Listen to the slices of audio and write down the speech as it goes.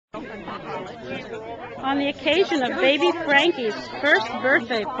On the occasion of baby Frankie's first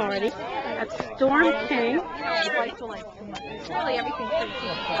birthday party at Storm King. Really, everything's pretty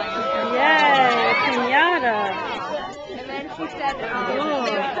cheap. Yay, pinata. And then she said,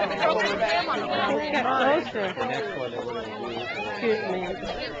 Let's get closer. Excuse me.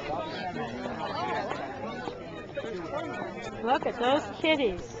 Look at those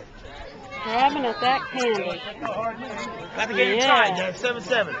kitties. Grabbing at that candy. Got to get it tied, Dad.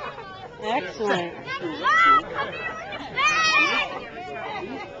 7-7. Excellent.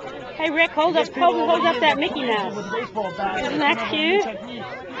 Hey Rick, hold up that Mickey Mouse. Isn't that cute?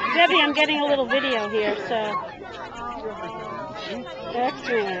 Debbie, I'm getting a little video here, so.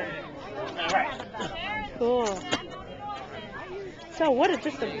 Excellent. Cool. So what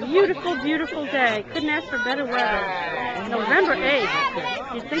just a beautiful, beautiful day. Couldn't ask for better weather. November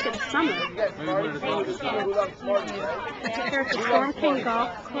 8th. You'd think it's summer. Here's the Storm King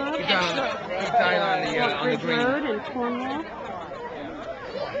Golf Club. Ridge Road in Cornwall.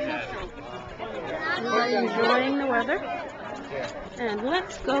 Everybody enjoying the weather. And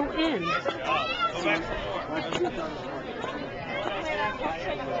let's go in.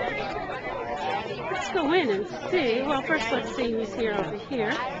 Let's go in and see. Well, first let's see who's here over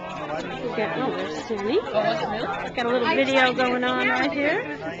here. We'll get, oh, there's Sammy. Got a little video going on right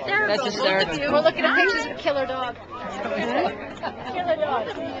here. that's hysterical. We're looking at pictures of a killer dog. Okay. Killer dog.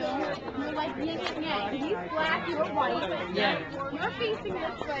 You're like yin and yang. He's black, you're white. Yeah. You're facing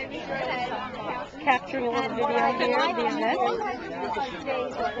this way with your head. Capturing a little video here of the event.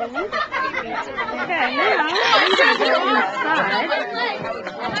 Okay, now I'm going to go inside.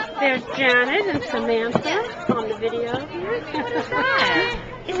 There's Janet and Samantha on the video here.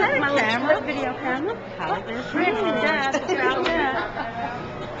 Is that my camera? Video camera? How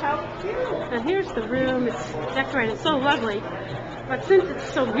and here's the room. It's decorated so lovely. But since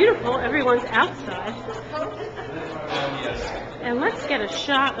it's so beautiful, everyone's outside. And let's get a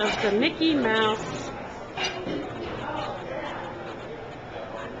shot of the Mickey Mouse.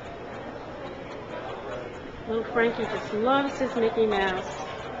 Little Frankie just loves his Mickey Mouse.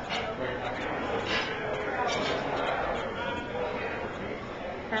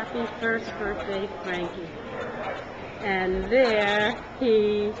 Happy first birthday, Frankie. And there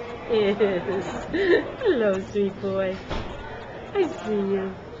he is. Hello, sweet boy. I see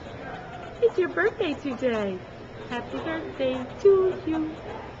you. It's your birthday today. Happy birthday to you.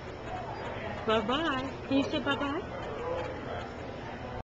 Bye-bye. Can you say bye-bye?